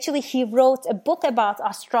UFOs. Actually, he wrote a book about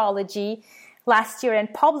astrology last year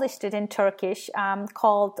and published it in Turkish,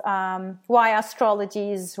 called Why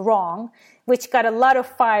Astrology is Wrong, which got a lot of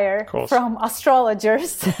fire from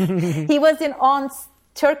astrologers. He was on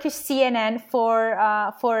Turkish CNN for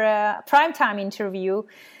a primetime interview,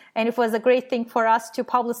 and it was a great thing for us to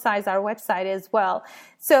publicize our website as well.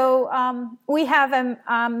 So we have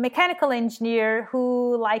a mechanical engineer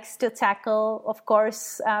who likes to tackle, of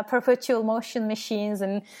course, perpetual motion machines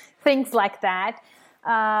and things like that.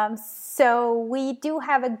 So we do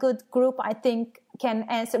have a good group, I think, can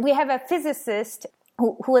answer. We have a physicist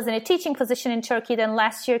who was in a teaching position in Turkey, then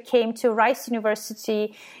last year came to Rice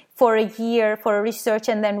University for a year for research,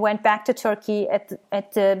 and then went back to Turkey at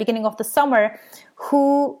the beginning of the summer,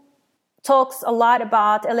 who talks a lot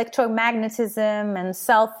about electromagnetism and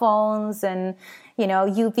cell phones and,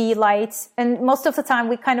 UV lights. And most of the time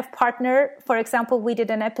we kind of partner. For example, we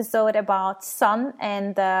did an episode about sun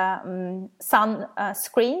and sun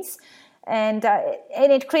screens. And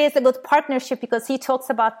it creates a good partnership, because he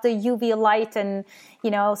talks about the UV light and,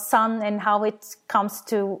 sun and how it comes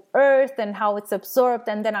to Earth and how it's absorbed.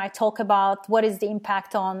 And then I talk about what is the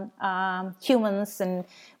impact on humans and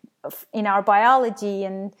in our biology.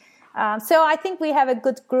 And so I think we have a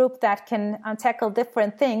good group that can tackle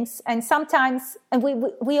different things. And sometimes, and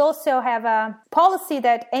we also have a policy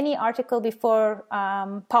that any article before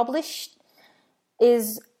published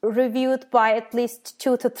is reviewed by at least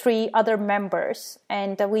 2 to 3 other members.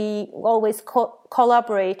 And we always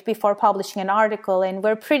collaborate before publishing an article. And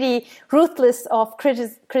we're pretty ruthless of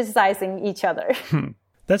criticizing each other.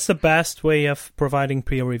 That's the best way of providing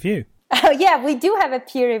peer review. Yeah, we do have a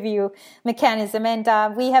peer review mechanism, and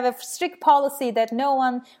we have a strict policy that no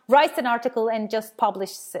one writes an article and just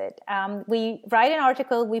publishes it. We write an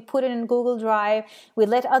article, we put it in Google Drive, we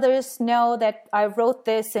let others know that I wrote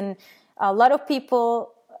this, and a lot of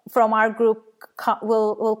people from our group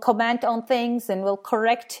will comment on things and we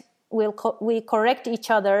correct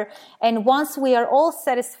each other. And once we are all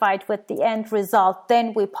satisfied with the end result,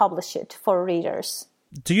 then we publish it for readers.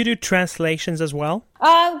 Do you do translations as well?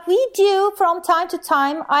 We do from time to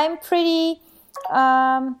time. I'm pretty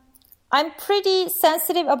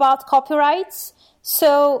sensitive about copyrights.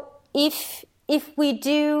 So if we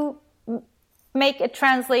do make a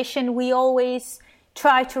translation, we always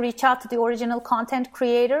try to reach out to the original content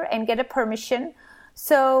creator and get a permission.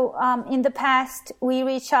 So in the past, we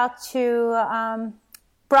reached out to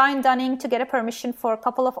Brian Dunning to get a permission for a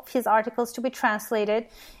couple of his articles to be translated,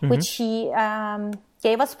 which he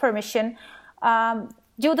gave us permission.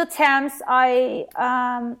 Due to Thames, I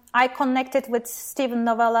connected with Stephen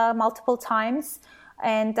Novella multiple times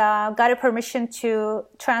and got a permission to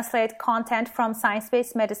translate content from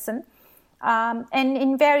science-based medicine. And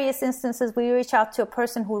in various instances, we reach out to a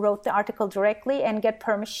person who wrote the article directly and get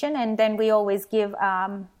permission, and then we always give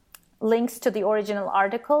links to the original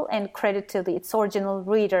article and credit to its original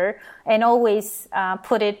reader, and always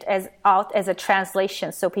put it out as a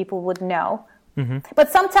translation so people would know.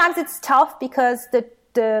 But sometimes it's tough because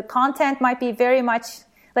the content might be very much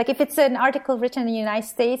Like if it's an article written in the United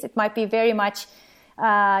States, it might be very much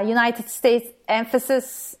United States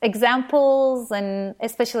emphasis examples, and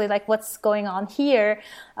especially like what's going on here.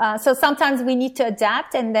 So sometimes we need to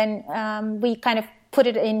adapt, and then we kind of put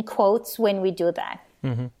it in quotes when we do that.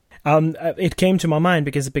 Mm-hmm. It came to my mind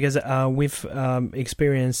because we've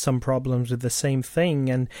experienced some problems with the same thing,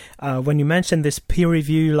 and when you mentioned this peer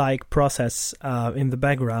review like process in the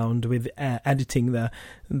background with editing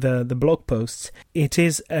the blog posts, it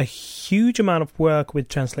is a huge amount of work with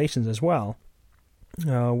translations as well.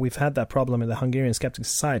 We've had that problem in the Hungarian Skeptic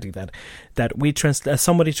Society that we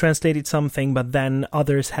somebody translated something, but then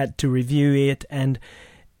others had to review it, and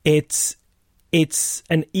it's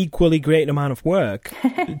an equally great amount of work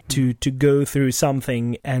to go through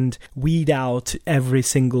something and weed out every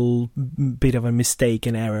single bit of a mistake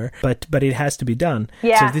and error, but it has to be done.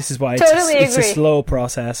 Yeah, so this is why totally it's a slow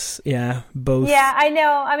process. Yeah, both. Yeah, I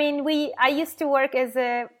know. I mean, I used to work as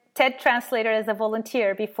a TED translator as a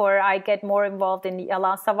volunteer before I get more involved in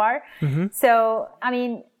Yalan Savar. Mm-hmm. So, I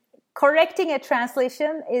mean, correcting a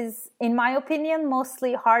translation is, in my opinion,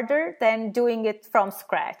 mostly harder than doing it from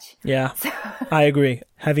scratch. Yeah, I agree.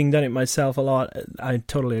 Having done it myself a lot, I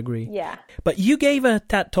totally agree. Yeah. But you gave a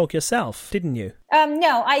TED talk yourself, didn't you?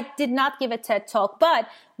 No, I did not give a TED talk, but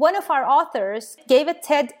one of our authors gave a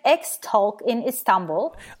TEDx talk in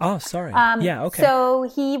Istanbul. Oh, sorry. Yeah, okay. So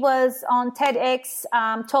he was on TEDx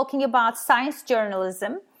talking about science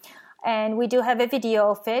journalism. And we do have a video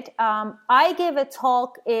of it. I gave a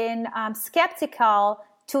talk in Skeptical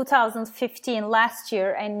 2015 last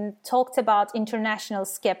year and talked about international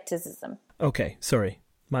skepticism. Okay, sorry.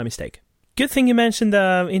 My mistake. Good thing you mentioned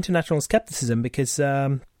international skepticism, because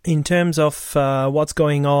in terms of what's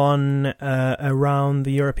going on around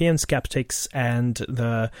the European skeptics and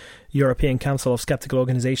the European Council of Skeptical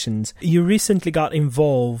Organizations, you recently got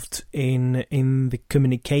involved in the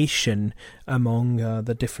communication among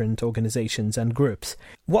the different organizations and groups.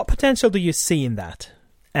 What potential do you see in that?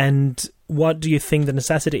 And what do you think the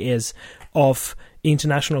necessity is of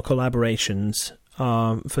international collaborations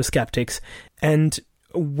for skeptics? And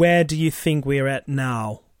where do you think we're at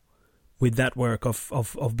now with that work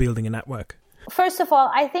of building a network? First of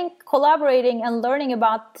all, I think collaborating and learning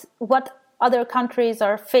about what other countries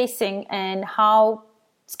are facing and how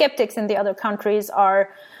skeptics in the other countries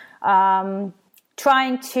are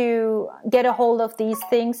trying to get a hold of these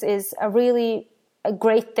things is a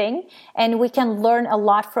great thing, and we can learn a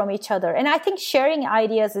lot from each other. And I think sharing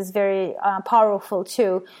ideas is very powerful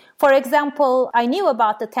too. For example, I knew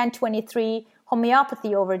about the 1023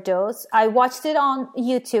 homeopathy overdose. I watched it on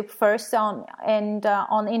YouTube first, on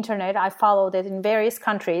internet. I followed it in various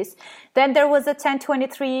countries. Then there was a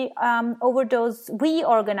 1023 overdose we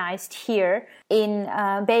organized here in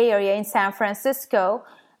Bay Area in San Francisco.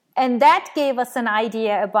 And that gave us an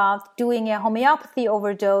idea about doing a homeopathy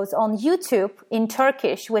overdose on YouTube in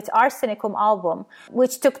Turkish with Arsenicum album,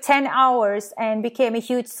 which took 10 hours and became a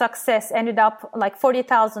huge success, ended up like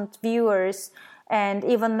 40,000 viewers, and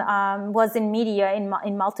even was in media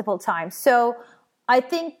in multiple times. So I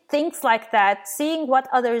think things like that, seeing what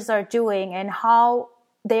others are doing and how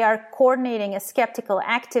they are coordinating a skeptical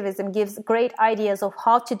activism, gives great ideas of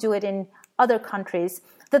how to do it in other countries.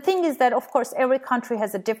 The thing is that, of course, every country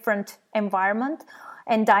has a different environment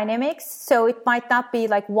and dynamics, so it might not be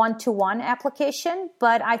like one-to-one application,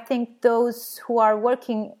 but I think those who are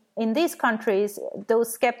working in these countries,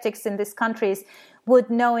 those skeptics in these countries,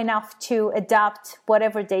 would know enough to adapt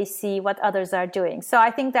whatever they see, what others are doing. So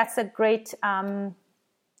I think that's a great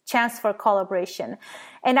chance for collaboration.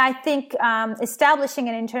 And I think establishing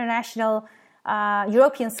an international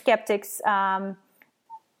European skeptics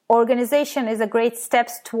organization is a great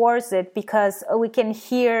step towards it, because we can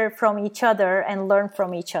hear from each other and learn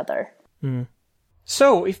from each other. Mm.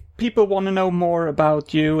 So, if people want to know more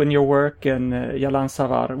about you and your work and Yalan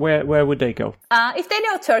Savar, where would they go? If they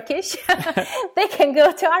know Turkish, they can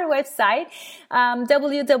go to our website,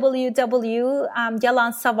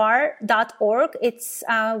 www.yalansavar.org. It's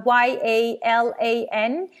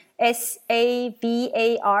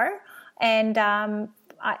YALANSAVAR. And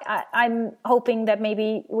I'm hoping that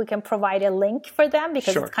maybe we can provide a link for them,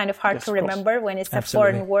 because it's kind of hard to remember when it's a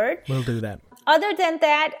foreign word. We'll do that. Other than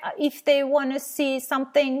that, if they want to see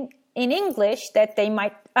something in English that they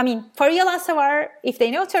might, for Yalan Savar, if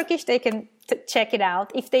they know Turkish, they can check it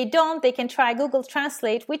out. If they don't, they can try Google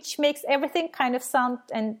Translate, which makes everything kind of sound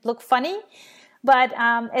and look funny, but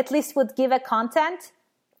at least would give a content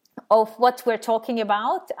of what we're talking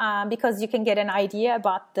about, because you can get an idea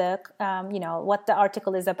about the, what the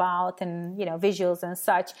article is about and, visuals and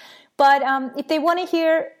such. But if they want to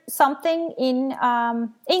hear something in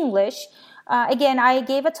English, Again, I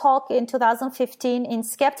gave a talk in 2015 in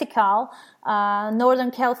Skeptical,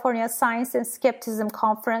 Northern California Science and Skepticism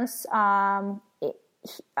Conference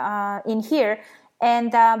in here.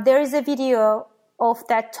 And there is a video of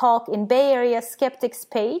that talk in Bay Area Skeptics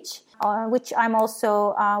page, which I'm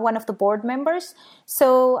also one of the board members.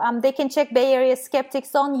 So they can check Bay Area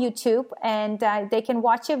Skeptics on YouTube, and they can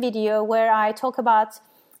watch a video where I talk about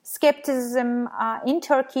skepticism in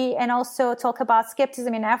Turkey and also talk about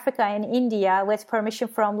skepticism in Africa and India with permission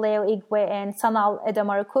from Leo Igwe and Sanal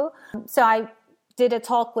Edamaruku. So I did a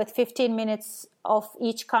talk with 15 minutes of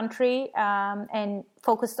each country and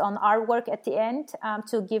focused on our work at the end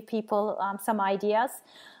to give people some ideas.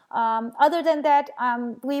 Other than that,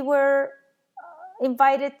 we were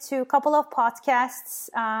invited to a couple of podcasts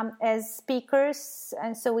as speakers,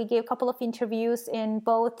 and so we gave a couple of interviews in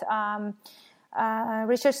both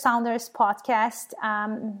Richard Saunders' podcast,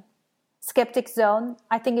 Skeptic Zone.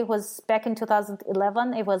 I think it was back in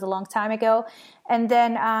 2011. It was a long time ago. And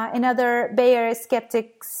then another Bay Area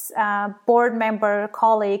Skeptics board member,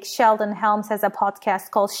 colleague, Sheldon Helms, has a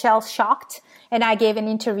podcast called Shell Shocked. And I gave an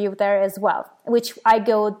interview there as well, which I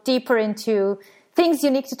go deeper into things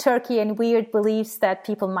unique to Turkey and weird beliefs that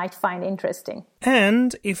people might find interesting.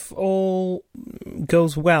 And if all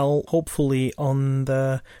goes well, hopefully on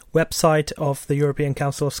the website of the European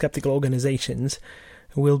Council of Skeptical Organizations,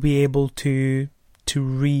 we'll be able to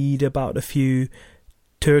read about a few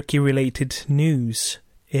Turkey-related news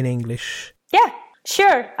in English. Yeah,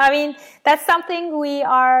 sure. I mean, that's something we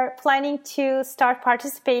are planning to start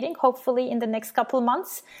participating, hopefully in the next couple of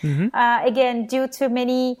months. Again, due to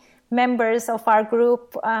many members of our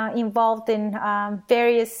group involved in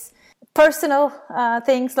various personal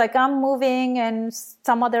things, like I'm moving and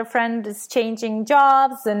some other friend is changing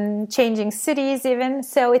jobs and changing cities even.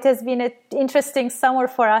 So it has been an interesting summer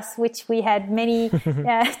for us, which we had many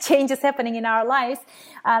changes happening in our lives.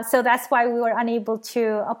 So that's why we were unable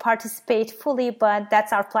to participate fully, but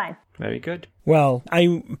that's our plan. Very good. Well,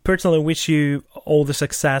 I personally wish you all the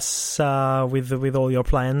success with all your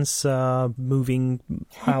plans, moving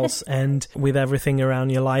house and with everything around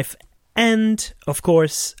your life. And, of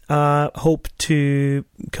course, hope to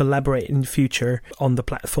collaborate in the future on the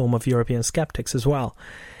platform of European Skeptics as well.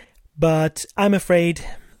 But I'm afraid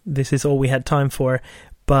this is all we had time for.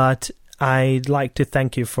 But I'd like to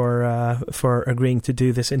thank you for agreeing to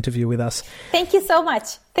do this interview with us. Thank you so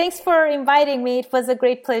much. Thanks for inviting me. It was a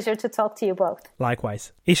great pleasure to talk to you both.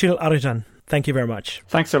 Likewise. Isil, Arican, thank you very much.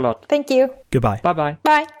 Thanks a lot. Thank you. Goodbye. Bye-bye.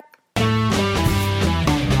 Bye.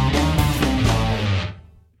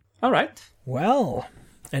 All right. Well,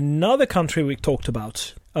 another country we talked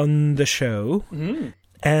about on the show.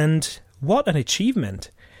 And what an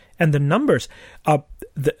achievement. And the numbers,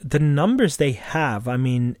 the numbers they have, I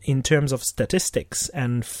mean, in terms of statistics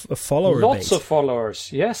and follower base. Lots of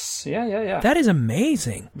followers, yes. Yeah. That is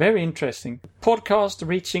amazing. Very interesting. Podcast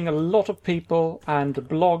reaching a lot of people and the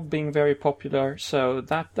blog being very popular. So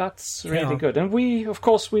that's really good. And we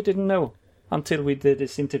didn't know until we did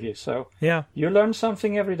this interview. So yeah, you learn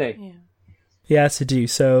something every day. Yeah. Yes, I do.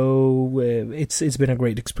 So it's been a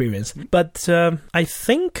great experience. But I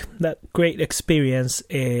think that great experience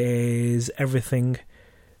is everything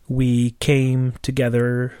we came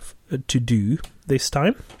together to do this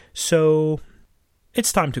time. So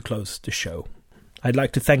it's time to close the show. I'd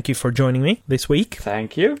like to thank you for joining me this week.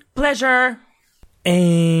 Thank you. Pleasure.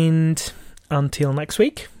 And until next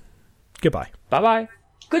week, goodbye. Bye-bye.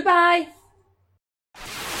 Goodbye.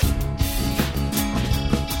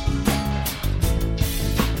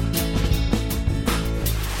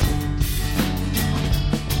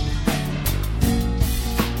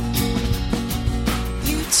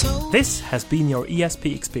 This has been your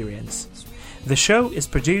ESP experience. The show is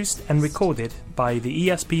produced and recorded by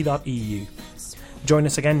TheESP.eu. Join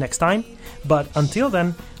us again next time, but until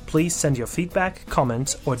then, please send your feedback,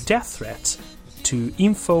 comments, or death threats to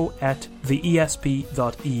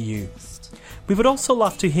info@theesp.eu. We would also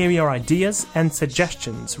love to hear your ideas and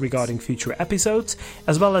suggestions regarding future episodes,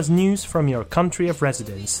 as well as news from your country of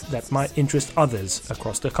residence that might interest others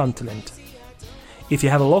across the continent. If you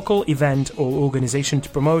have a local event or organization to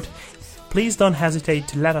promote, please don't hesitate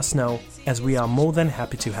to let us know, as we are more than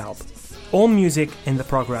happy to help. All music in the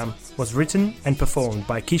program was written and performed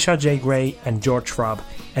by Keisha J. Gray and George Schwab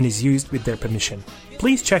and is used with their permission.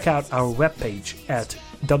 Please check out our webpage at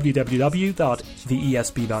www.theesp.eu,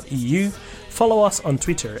 follow us on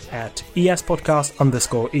Twitter at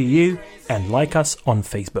espodcast_EU, and like us on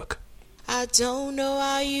Facebook. I don't know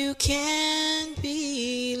how you can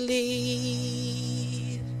believe.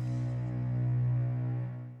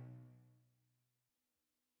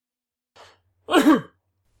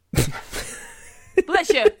 Bless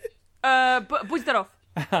you. Buzdorov.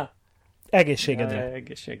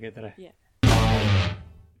 Egészségedre. Yeah.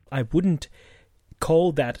 I wouldn't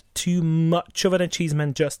call that too much of an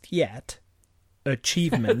achievement just yet.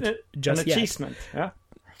 Achievement just yet. Achievement, yeah.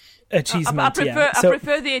 Achievement, I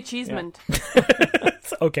prefer the achievement.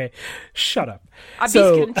 Okay, shut up.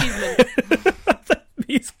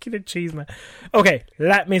 Biscuit achievement. Okay,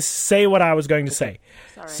 let me say what I was going to say.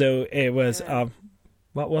 Sorry. So it was,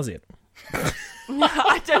 what was it?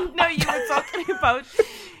 I don't know.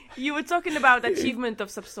 You were talking about achievement of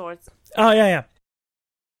some sort. Oh, yeah.